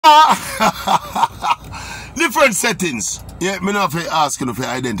Different settings. Yeah, me not have to ask you to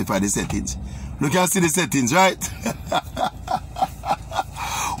identify the settings. You can see the settings, right?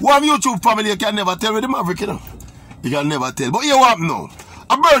 One YouTube family you can never tell with the Maverick, you know. You can never tell. But you what now?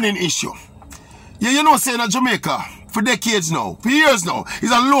 A burning issue. Yeah, you know, saying in Jamaica, for decades now, for years now,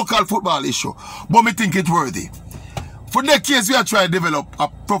 it's a local football issue. But me think it's worthy. For decades, we have tried to develop a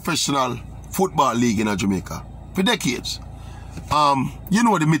professional football league in Jamaica. For decades. You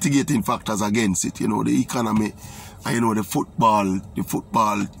know the mitigating factors against it. You know, the economy, and you know the football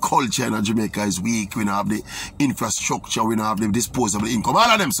culture in Jamaica is weak. We don't have the infrastructure, we don't have the disposable income, all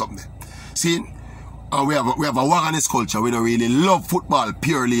of them something. See? We have a wagonist culture. We don't really love football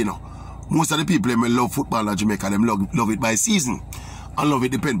purely, you know. Most of the people who love football in Jamaica, them love it by season. And love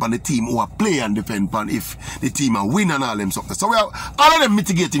it depend on the team who are playing and depend on if the team are win and all them something. So we have all of them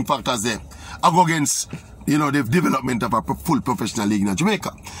mitigating factors there. I go against, you know, the development of a full professional league in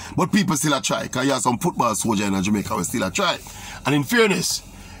Jamaica. But people still a try, because you have some football soldiers in Jamaica who still a try. And in fairness,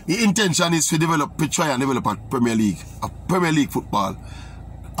 the intention is to try and develop a Premier League football,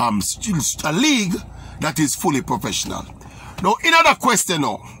 a league that is fully professional. Now, another question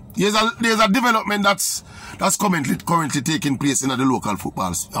now, there's a development that's currently taking place in the local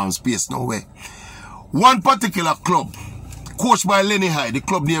football space now, where one particular club, coached by Lenny Hyde, the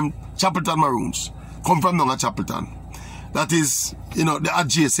club named Chapelton Maroons, come from down at Chapelton. That is, you know, the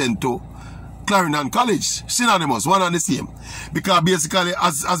adjacent to Clarendon College, synonymous, one and the same. Because basically,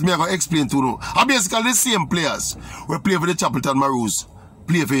 as me I go explain to you, are basically the same players who play for the Chapelton Maroons,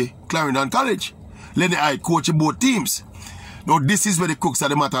 play for Clarendon College. Lenny Hyde coach both teams. Now this is where the crux of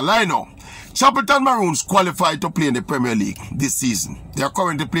the matter lie now. Chapelton Maroons qualified to play in the Premier League this season. They are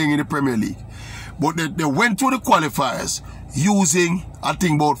currently playing in the Premier League. But they went through the qualifiers using, I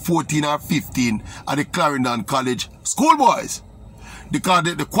think, about 14 or 15 at the Clarendon College schoolboys. Because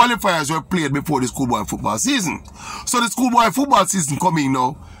the qualifiers were played before the schoolboy football season. So the schoolboy football season coming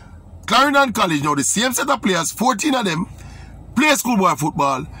now, Clarendon College now, the same set of players, 14 of them, play schoolboy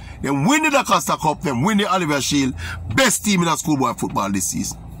football, then win the DaCosta Cup, then win the Oliver Shield, best team in the schoolboy football this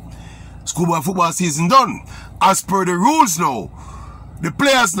season. Schoolboy football season done. As per the rules now, the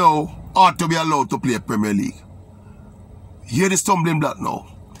players now ought to be allowed to play Premier League. Hear the stumbling block now.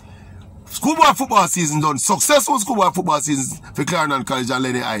 Schoolboy football season done. Successful schoolboy football season for Clarendon College and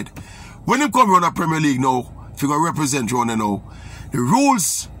Lenny Hyde. When him come around the Premier League now, if you go represent around now, the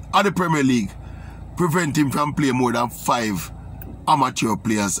rules of the Premier League prevent him from playing more than 5 amateur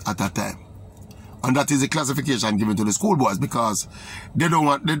players at a time. And that is the classification given to the schoolboys, because they're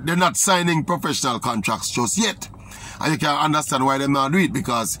not signing professional contracts just yet. And you can understand why they're not doing it,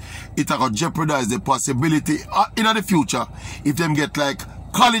 because it will jeopardize the possibility in the future, if them get like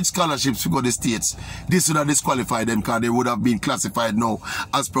college scholarships to go to the States, this would have disqualified them, because they would have been classified now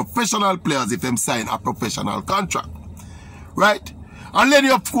as professional players if them sign a professional contract. Right? And Lenny,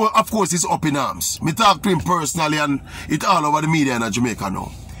 of course, is up in arms. Me talk to him personally, and it's all over the media in Jamaica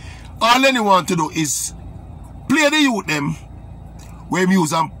now. All Lenny want to do is play the youth them, where he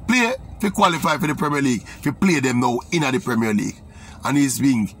use and play to qualify for the Premier League, to play them now in the Premier League. And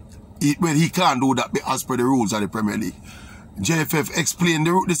when he can't do that as per the rules of the Premier League. JFF explained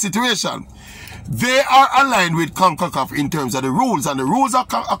the situation. They are aligned with CONCACAF in terms of the rules, and the rules are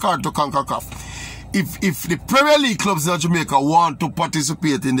according to CONCACAF. If the Premier League clubs in Jamaica want to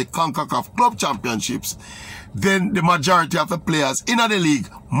participate in the CONCACAF Club Championships, then the majority of the players in the league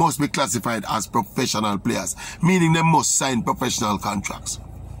must be classified as professional players, meaning they must sign professional contracts.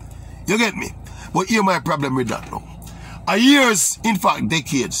 You get me? But here's my problem with that now. A years, in fact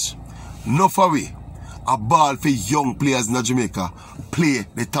decades, no for we, a ball for young players in Jamaica play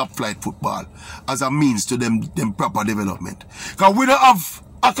the top flight football as a means to them proper development. Because we don't have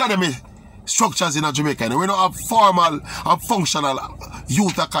academy structures in Jamaica, you know? We don't have formal and functional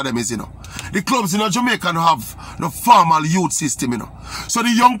youth academies, you know. The clubs in Jamaica don't have no formal youth system, you know. So the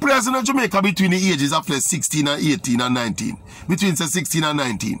young players in Jamaica between the ages of 16 and 18 and 19, between say 16 and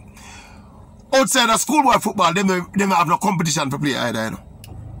 19, outside of schoolboy football, them have no competition for play either, you know.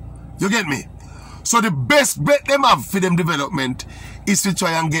 You get me? So the best bet them have for them development is to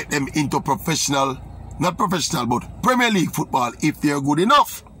try and get them into professional, not professional, but Premier League football if they are good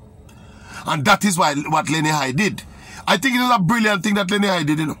enough. And that is what Lenny Hyde did. I think it was a brilliant thing that Lenny Hyde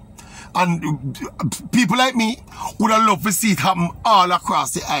did, you know. And people like me would have loved to see it happen all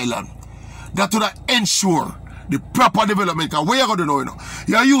across the island. That would ensure the proper development. Because where you going to know, you know?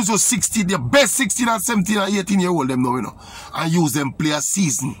 You use those 16, the best 16 and 17 and 18 year old them now, you know. And use them play a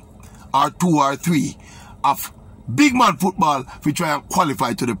season or 2 or 3 of big man football to try and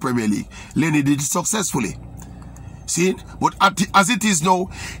qualify to the Premier League. Lenny did it successfully. See? But as it is now,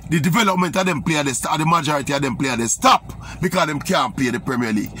 the development of them players, the majority of them players, they stop because them can't play the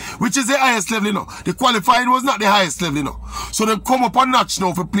Premier League, which is the highest level, you know. The qualifying was not the highest level, you know. So they come up a notch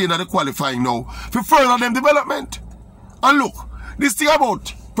now for playing at the qualifying now, for further them development. And look, this thing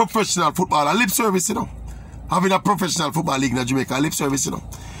about professional football, a lip service, you know. Having a professional football league in Jamaica, a lip service, you know.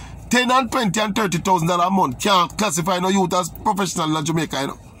 10 and 20 and $30,000 a month can't classify no youth as professional in Jamaica, you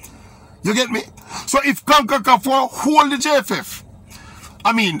know. You get me? So if CONCACAF hold the JFF,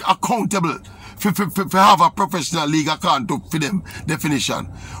 I mean, accountable for have a professional league account for them definition,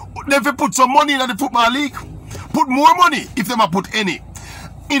 then if put some money in the football league, put more money if they might put any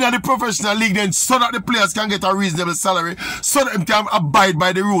in the professional league, then so that the players can get a reasonable salary, so that they can abide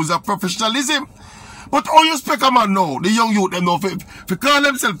by the rules of professionalism. But how you expect a man now, the young youth, them now, if call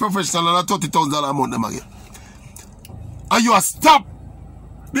themselves professional and $30,000 a month them again, and you are stop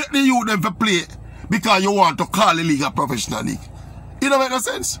the youth them for play because you want to call the league a professional league. It don't make no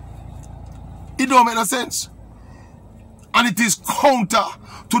sense. It don't make no sense. And it is counter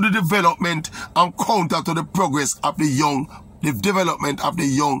to the development and counter to the progress of the development of the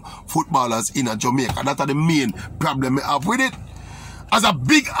young footballers in Jamaica. That's the main problem we have with it. As a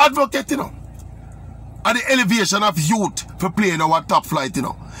big advocate, you know, and the elevation of youth for playing our top flight, you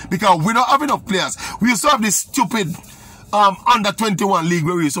know, because we don't have enough players. We used to have this stupid under 21 league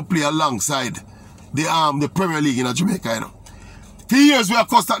where we used to play alongside the Premier League in Jamaica, you know. For years we have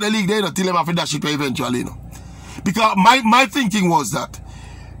cost at the league there, you know, till them have to dash it eventually, you know. Because my thinking was that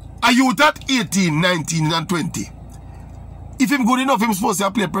a youth at 18, 19 and 20, if him good enough, him supposed to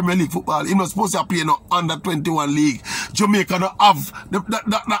play Premier League football. Him not supposed to play no under 21 league. Jamaica don't have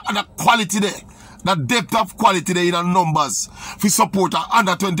the quality there. The depth of quality there in the numbers for support a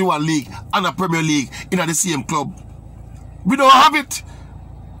under 21 league and a Premier League in the same club. We don't have it.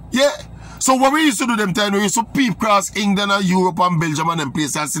 Yeah. So what we used to do them time, we used to peep across England and Europe and Belgium and them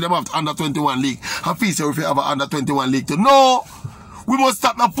places and see them have under 21 league. And feel if we have an under 21 league too. No. We must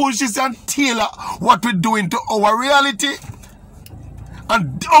stop the foolishness and tailor what we're doing to our reality.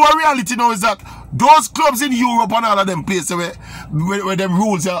 And our reality now is that those clubs in Europe and all of them places where them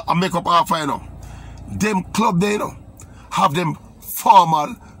rules are make up our fire now. Them club there, you know, have them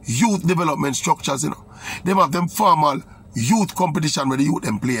formal youth development structures, you know. Them have them formal youth competition where the youth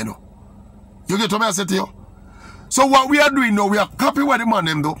them play, you know. You get what I say to you? So what we are doing now, we are copying what the man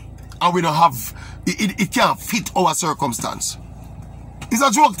them do, and we don't have, it can't fit our circumstance. It's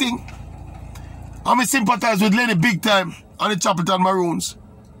a joke thing. And we sympathize with Lenny big time and the Chapelton Maroons.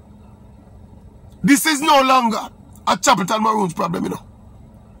 This is no longer a Chapelton Maroons problem, you know.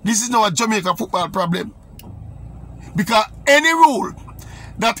 This is now a Jamaica football problem. Because any rule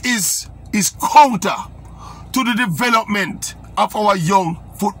that is counter to the development of our young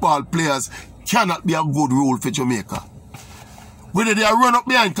football players cannot be a good rule for Jamaica. Whether they are run up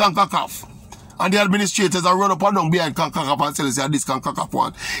behind CONCACAF and the administrators are run up and down behind CONCACAF and say this CONCACAF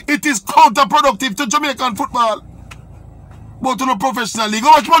one, it is counterproductive to Jamaican football. But to the professional league,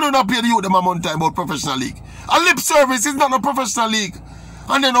 how much money do not pay the youth them a month time about professional league? A lip service is not a professional league.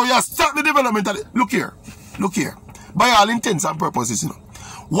 And then now you start the development of it. Look here. By all intents and purposes, you know,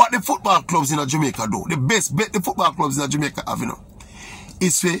 what the football clubs in Jamaica do, the best bet the football clubs in Jamaica have, you know,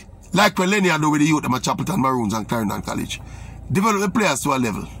 is for, like when Lenny do with the youth them at Chapelton Maroons and Clarendon College, develop the players to a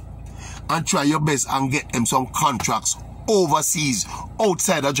level and try your best and get them some contracts overseas,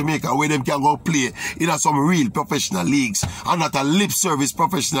 outside of Jamaica, where them can go play in some real professional leagues and not a lip service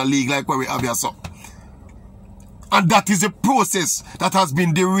professional league like where we have here. So. And that is a process that has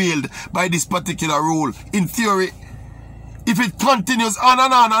been derailed by this particular rule. In theory, if it continues on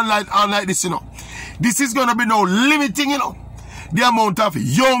and on like this, you know, this is going to be now limiting, you know, the amount of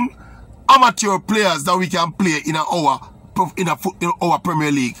young amateur players that we can play in our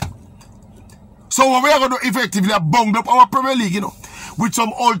Premier League. So what we are going to effectively bungle up our Premier League, you know, with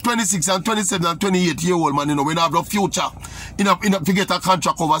some old 26 and 27 and 28-year-old man, you know, we don't have no future to get a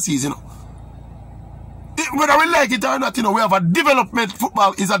contract overseas, you know. Whether we like it or not, you know, we have a development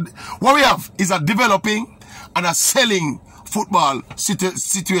football. What we have is a developing and a selling football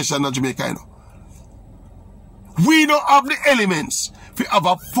situation in Jamaica, you know. We don't have the elements to have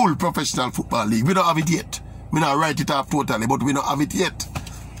a full professional football league. We don't have it yet. We don't write it off totally, but we don't have it yet.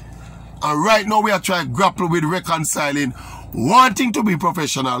 And right now we are trying to grapple with reconciling wanting to be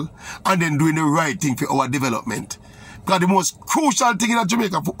professional and then doing the right thing for our development. Because the most crucial thing in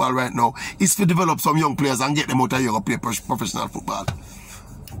Jamaica football right now is to develop some young players and get them out of here to play professional football.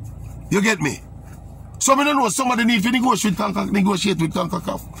 You get me? So I don't know, somebody need to negotiate with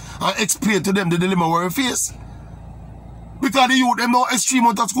CONCACAF and explain to them the dilemma we face. Because the youth, them no extreme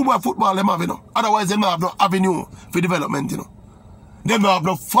out of schoolboy football, them have, you know. Otherwise, them have no avenue for development, you know. Them have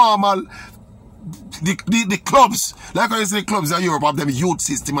no formal, the clubs, like I say, the clubs in Europe have them youth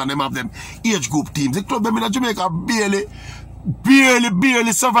system and them have them age group teams. The club them in Jamaica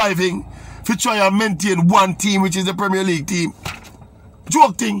barely surviving to try and maintain one team, which is the Premier League team.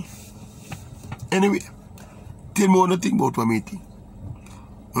 Joke thing. Anyway, tell me what you think about what I think.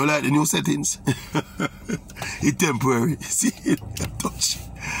 You like the new settings? It's temporary. See it?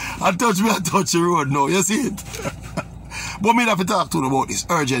 I touch the road now. You see it? But me have to talk to you about this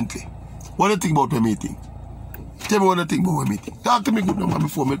urgently. What do you think about what I think? Tell me what you think about what I think. Talk to me good now, man,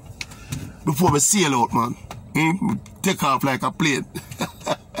 before me sail out, man. Take off like a plane.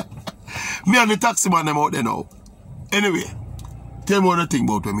 Me and the taxi man them out there now. Anyway, tell me what you think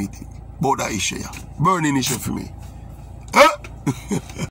about what I think. About that issue, yeah. Burning issue for me. Huh?